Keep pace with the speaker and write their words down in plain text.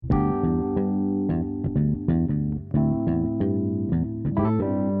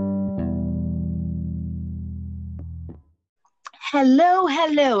Hello,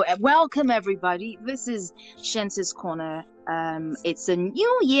 and welcome everybody. This is Shense's Corner. It's a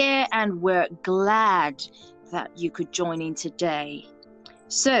new year, and we're glad that you could join in today.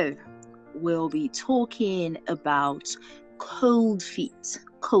 So, we'll be talking about cold feet.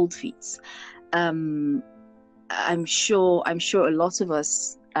 Cold feet. Um, I'm sure a lot of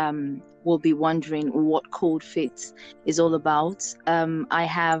us will be wondering what cold feet is all about. I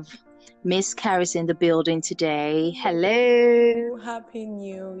have Miss Caris in the building today. Hello. Oh, Happy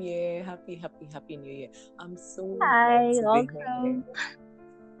New Year. Happy New Year. I'm so glad Hi, to be here. welcome.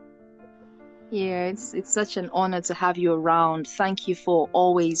 Yeah, it's such an honor to have you around. Thank you for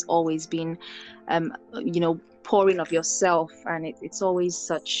always being, pouring of yourself, and it's always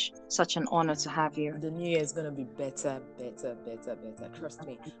such an honor to have you. The new year is going to be better. Trust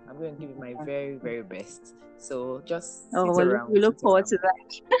me, I'm going to give it my very, very best. So just Oh, sit well, we around, look sit forward around. to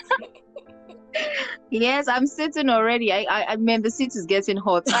that. Yes, I'm sitting already. I mean, the seat is getting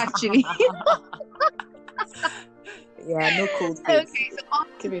hot, actually. Yeah, no cold feet. Okay, so on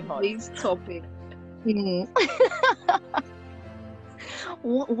Keep to it hot. today's topic. Hmm.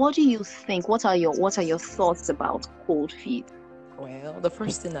 What do you think? What are your thoughts about cold feet? Well, the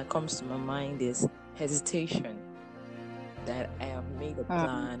first thing that comes to my mind is hesitation. That I have made a Mm,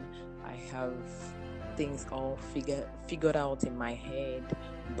 plan. I have things all figured out in my head,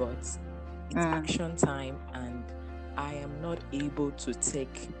 but it's mm, action time and I am not able to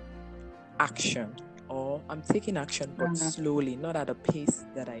take action, or I'm taking action but mm, slowly, not at a pace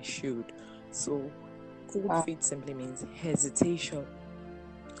that I should. So cold mm, feet simply means hesitation,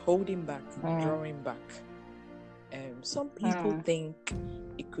 holding back, mm, drawing back. Some people mm, think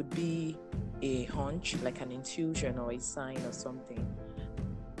it could be a hunch, like an intuition or a sign or something.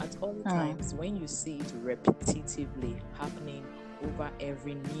 At all mm, times, when you see it repetitively happening over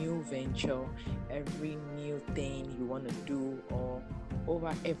every new venture, every new thing you want to do, or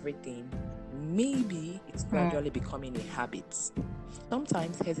over everything, maybe it's mm, gradually becoming a habit.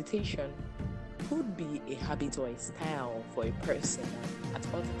 Sometimes hesitation could be a habit or a style for a person, and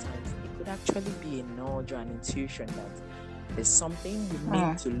at other times, it could actually be a nudge or an intuition that there's something you need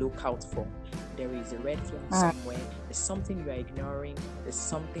mm, to look out for. There is a red flag mm, somewhere. There's something you are ignoring. There's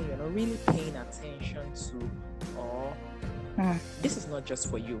something you're not really paying attention to. Or mm, this is not just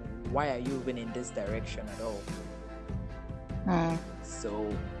for you. Why are you even in this direction at all? mm.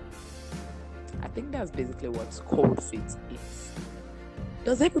 So I think that's basically what cold feet is.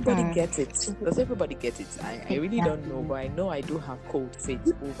 Does everybody Mm. get it? Does everybody get it? I really don't know, but I know I do have cold feet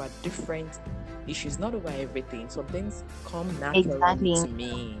over different issues, not over everything. Some things come naturally Exactly. to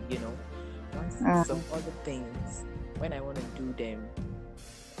me, Once some Mm. other things, when I want to do them,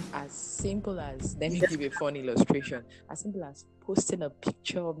 as simple as, let You me just give a fun illustration, as simple as posting a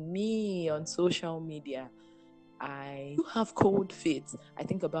picture of me on social media, I do have cold feet. I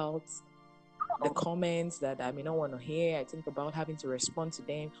think about the comments that I may not want to hear. I think about having to respond to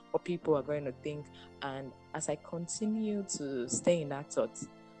them, what people are going to think. And as I continue to stay in that thought,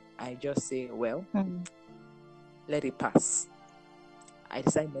 I just say, well, mm, let it pass. I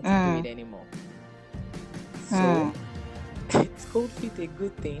decide not to do it mm, anymore. So, mm. is cold feet a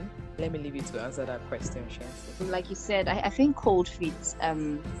good thing? Let me leave you to answer that question, Shansi. Like you said, I think cold feet,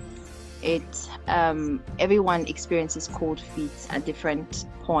 it everyone experiences cold feet at different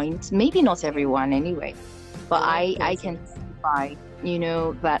points. Maybe not everyone anyway, but A lot of I can persons. testify,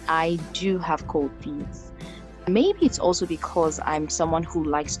 that I do have cold feet. Maybe it's also because I'm someone who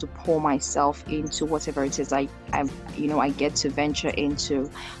likes to pour myself into whatever it is I get to venture into.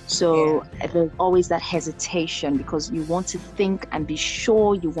 Yeah. So there's always that hesitation because you want to think and be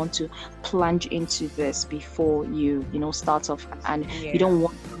sure you want to plunge into this before you start off, and you Yeah. don't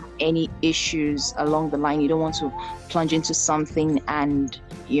want any issues along the line. You don't want to plunge into something and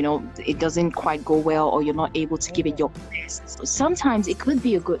it doesn't quite go well, or you're not able to give it your best. So sometimes it could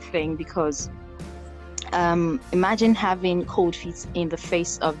be a good thing because imagine having cold feet in the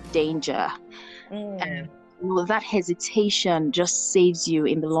face of danger. Mm. That hesitation just saves you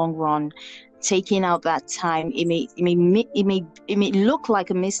in the long run. Taking out that time, it may look like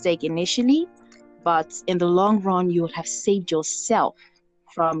a mistake initially, but in the long run, you would have saved yourself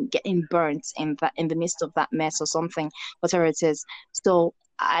from getting burnt in the midst of that mess or something, whatever it is. So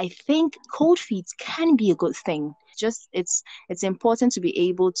I think cold feet can be a good thing. Just it's important to be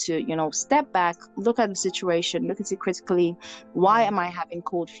able to step back, look at the situation, look at it critically. Why Mm. am I having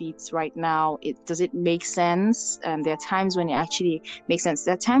cold feet right now? Does it make sense? There are times when it actually makes sense.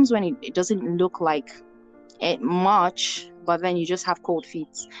 There are times when it doesn't look like it much, but then you just have cold feet.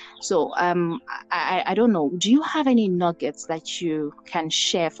 So I don't know. Do you have any nuggets that you can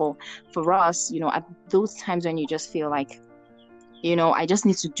share for us? At those times when you just feel like I just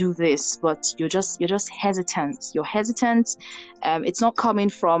need to do this, but you're just hesitant. You're hesitant. It's not coming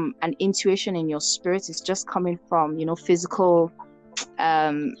from an intuition in your spirit. It's just coming from, physical.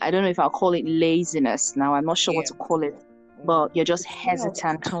 I don't know if I'll call it laziness now. I'm not sure what to call it, but you're just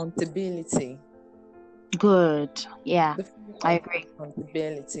hesitant. Accountability. Good. Yeah, I agree.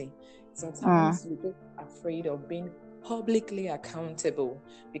 Accountability. Sometimes we're just afraid of being publicly accountable,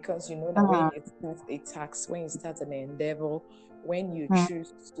 because that when you start a task, when you start an endeavor, when you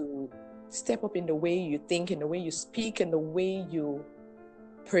choose to step up in the way you think, in the way you speak, in the way you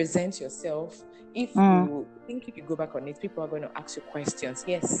present yourself, if you go back on it, people are going to ask you questions.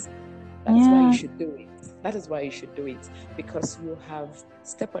 Yes, that is why you should do it. That is why you should do it, because you have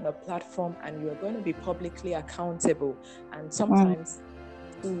stepped on a platform and you are going to be publicly accountable. And sometimes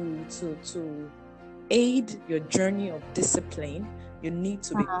to aid your journey of discipline, you need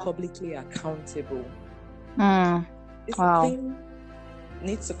to be publicly accountable. Discipline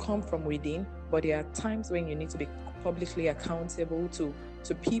needs to come from within, but there are times when you need to be publicly accountable to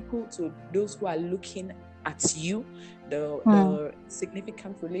people, to those who are looking at you, the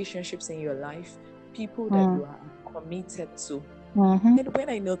significant relationships in your life, people that you are committed to. And when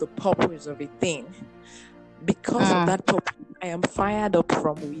I know the purpose of a thing, because of that purpose, I am fired up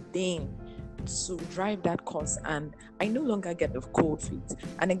from within to drive that cause, and I no longer get the cold feet.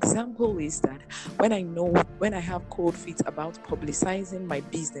 An example is that when I have cold feet about publicizing my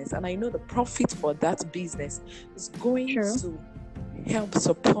business, and I know the profit for that business is going to help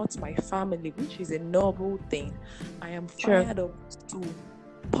support my family, which is a noble thing, I am fired up to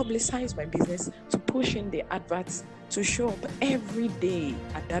publicize my business, to push in the adverts, to show up every day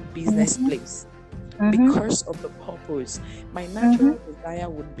at that business place. Because of the purpose. My natural desire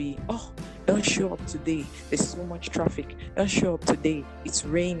would be, don't show up today, there's so much traffic. Don't show up today, it's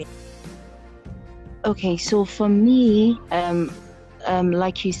raining. Okay, so for me,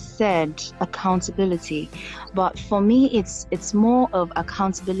 like you said, accountability. But for me, it's more of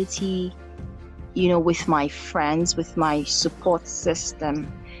accountability, with my friends, with my support system,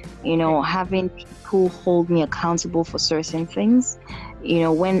 having people hold me accountable for certain things.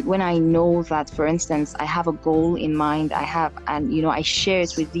 When I know that, for instance, I have a goal in mind, I share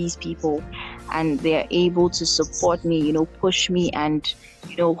it with these people, and they're able to support me, push me, and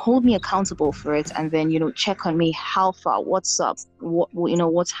hold me accountable for it, and then check on me, how far, what's up,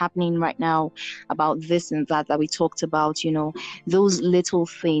 what's happening right now about this and that we talked about. Those little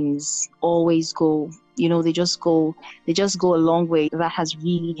things always go, they just go a long way. That has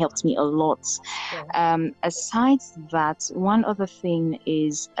really helped me a lot. Aside that, one other thing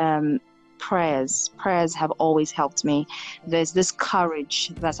is prayers have always helped me. There's this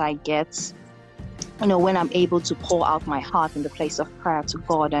courage that I get when I'm able to pour out my heart in the place of prayer to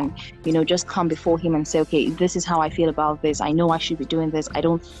God, and just come before him and say, okay, this is how I feel about this. I know I should be doing this. I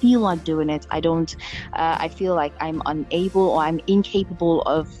don't feel like doing it. I feel like I'm unable, or I'm incapable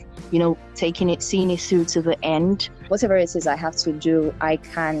of seeing it through to the end. Whatever it is I have to do, I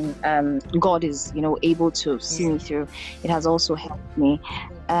can, God is able to see me through. It has also helped me.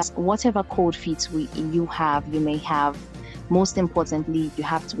 Whatever cold feet you may have, most importantly, we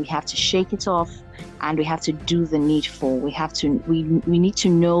have to shake it off, and we have to do the needful. We need to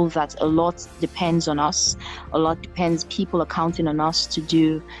know that a lot depends on us. People are counting on us to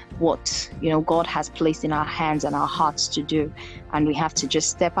do what God has placed in our hands and our hearts to do, and we have to just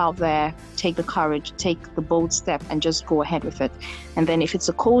step out there, take the courage, take the bold step, and just go ahead with it. And then if it's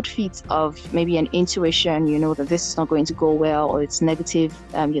a cold feet of maybe an intuition, that this is not going to go well, or it's negative,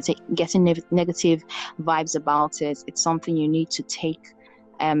 you're getting negative vibes about it, it's something you need to take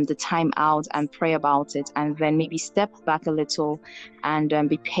the time out and pray about it, and then maybe step back a little and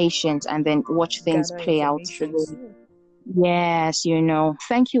be patient, and then watch things play out. Yes,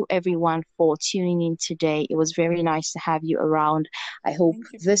 thank you everyone for tuning in today. It was very nice to have you around. I hope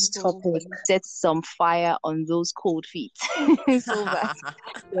this topic sets some fire on those cold feet so that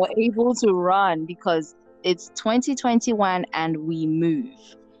you're able to run, because it's 2021 and we move.